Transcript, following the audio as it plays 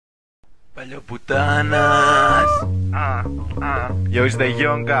Παλιοπutanas. Yo, it's the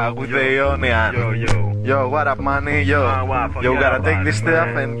Yonka with the Ionia. Yo, what up, money? Yo, gotta take this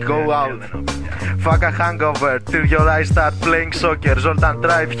stuff and go out. Fuck a hangover till your eyes start playing soccer. Zoltan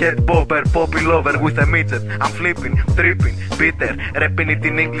drive, head bopper, poppy lover with a midget. I'm flipping, tripping, bitter, rapping it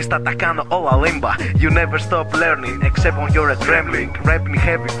in English. Τα κάνω όλα limba. You never stop learning except when you're a trembling. Rapping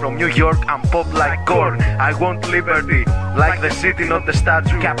heavy from New York, I'm pop like corn. I want liberty, like the city, not the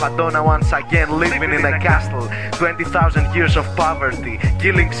statue. Capadonna once again living in a castle. 20,000 years of poverty,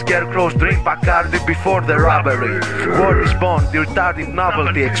 killing scarecrows, drink Bacardi before the robbery. War is born, the retarded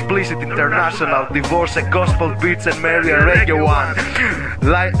novelty, explicit international. Divorce a gospel beats and marry a reggae one.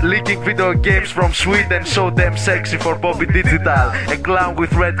 Leaking video games from Sweden, so damn sexy for Bobby Digital. A clown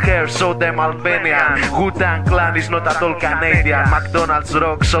with red hair, so damn Albanian. Wu-Tang Clan is not at all Canadian. McDonald's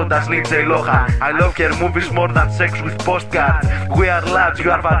rock, so does Lindsay Lohan. I love her movies more than sex with postcards. We are lads,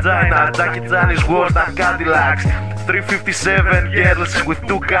 you are vagina. Jackie Chan is worse than Cadillacs. 357 girls with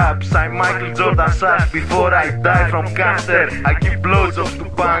 2 cups. I'm Michael Jordan Sash before I die from cancer. I give blowjobs to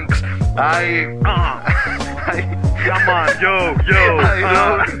punks. Come on, yo. I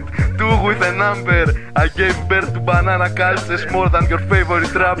wrote 2 with a number. I gave birth to banana cultures more than your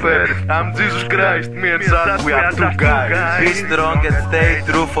favorite rapper. I'm Jesus Christ, me and Sash, we are 2 guys. Be strong and stay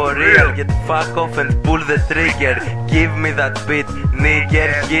true for real. Get fuck off and pull the trigger. Give me that beat,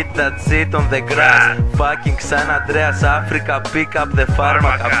 nigger. Hit that shit on the grass. Fucking San Andreas, Africa. Pick up the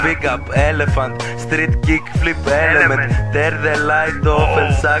pharmaca. Pick up elephant. Street kick, flip element. Tear the light off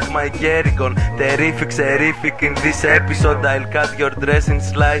and suck my Jericon. Terrific in this episode. I'll cut your dress in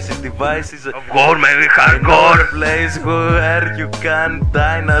slices. Devices Of course, maybe hardcore. Place where you can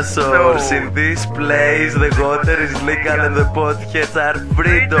dinosaurs. In this place the water is legal and the potheads are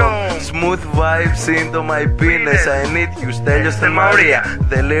freedom. Smooth vibes into my penis. I need you, Stelios and Maria.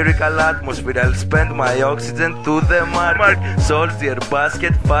 The lyrical atmosphere, I'll spend my oxygen to the market. Soldier,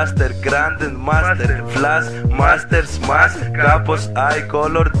 basket, faster, grand and master. Flash, master, smash. Κάπως eye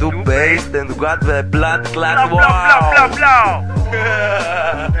color, do paste and got the blood clot. Wow!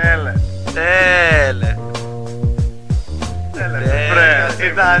 Τέλε.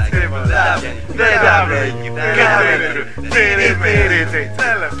 Ήταν τίποτα. Δεν τα βρήκε.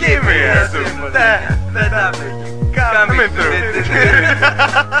 Give me a super. Δεν τα βρήκε. Come through.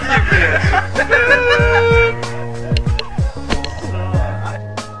 Give me a super.